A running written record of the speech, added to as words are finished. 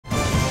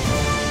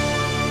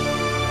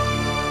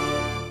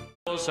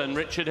And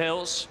Richard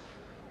Hills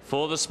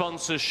for the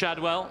sponsors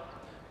Shadwell,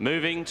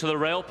 moving to the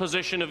rail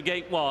position of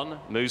gate 1,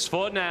 moves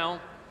forward now.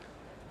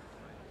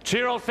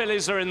 Shadwell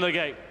Fillies are in the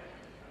gate.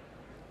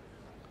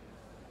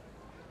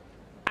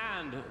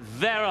 And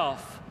they're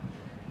off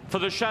for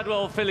the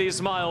Shadwell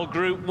Fillies mile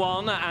Group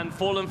 1, and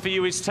Fallen For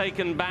You is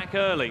taken back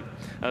early.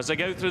 As they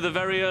go through the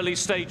very early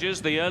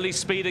stages, the early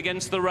speed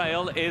against the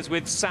rail is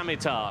with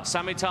Samitar.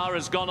 Samitar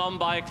has gone on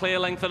by a clear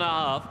length and a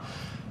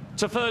half.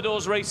 To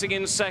Ferdor's racing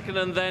in second,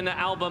 and then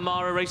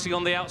Albamara racing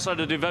on the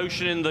outside of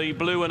Devotion in the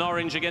blue and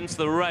orange against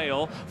the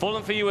rail.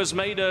 Fallen For You has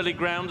made early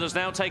ground, has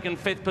now taken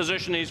 5th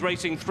position. He's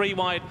racing 3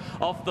 wide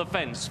off the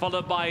fence,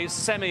 followed by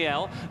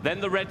Semiel. Then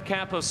the red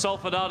cap of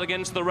Salford Art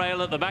against the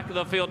rail. At the back of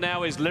the field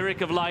now is Lyric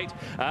of Light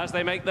as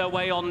they make their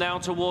way on now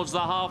towards the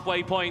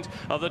halfway point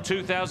of the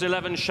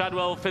 2011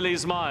 Shadwell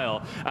Fillies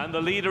mile. And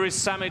the leader is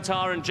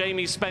Samitar and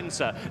Jamie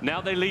Spencer.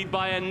 Now they lead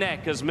by a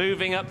neck as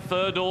moving up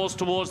Ferdor's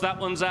towards that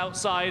one's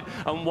outside,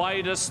 and wider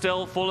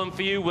still, Fallen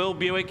For You, Will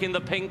Buick in the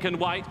pink and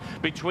white.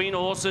 Between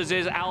horses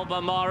is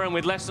Albamara, and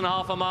with less than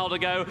half a mile to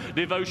go,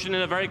 Devotion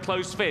in a very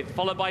close 5th,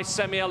 followed by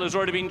Semiel, who's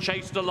already been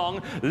chased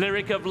along.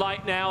 Lyric of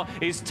Light now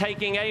is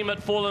taking aim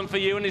at Fallen For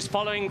You and is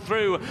following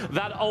through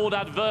that old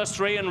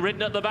adversary, and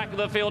ridden at the back of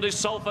the field is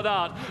Salford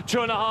Art.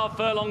 2.5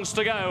 furlongs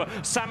to go.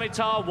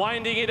 Samitar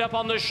winding it up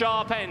on the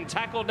sharp end,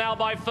 tackled now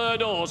by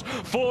Ferdor's.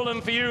 Fallen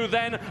For You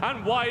then,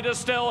 and wider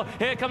still.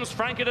 Here comes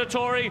Frankie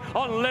Dettori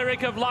on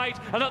Lyric of Light,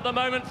 and at the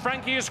moment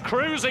Frankie is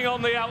cruising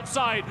on the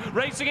outside,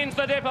 racing into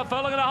the dip, 1.5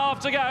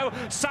 furlongs to go.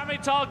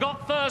 Samitar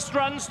got first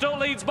run, still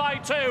leads by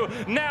 2.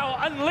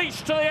 Now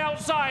Unleashed to the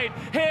outside.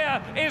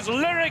 Here is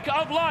Lyric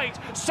of Light.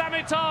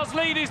 Samitar's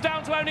lead is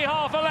down to only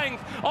half a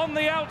length. On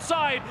the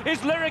outside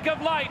is Lyric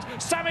of Light.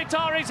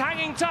 Samitar is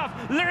hanging tough.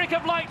 Lyric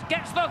of Light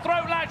gets the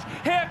throat latch.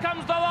 Here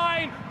comes the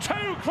line.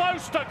 Too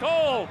close to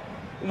call.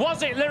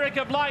 Was it Lyric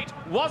of Light?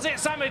 Was it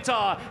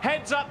Samitar?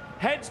 Heads up,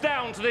 heads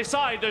down to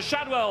decide the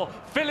Shadwell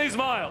Fillies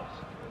mile.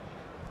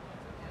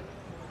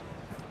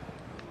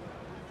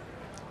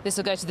 This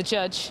will go to the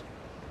judge.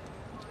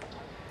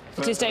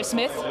 It is Dave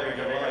Smith.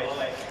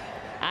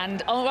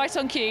 And right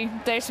on cue,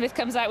 Dave Smith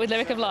comes out with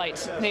Lyric of Light,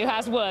 who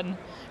has won.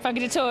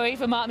 Frankie Dettori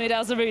for Mark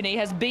Mead-Alzaruni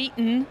has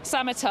beaten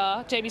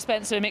Samitar, Jamie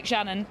Spencer and Mick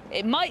Shannon.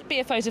 It might be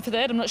a photo for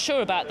third, I'm not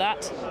sure about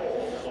that.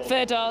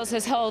 Ferdars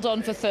has held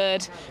on for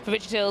third for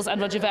Richard Hills and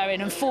Roger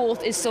Varian, and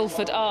 4th is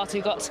Salford Art,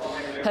 who got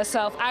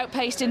herself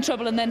outpaced in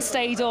trouble and then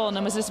stayed on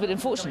and was a little bit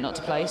unfortunate not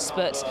to place.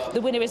 But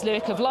the winner is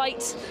Lyric of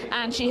Light,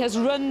 and she has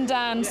run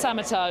down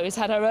Samitar, who's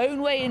had her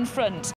own way in front.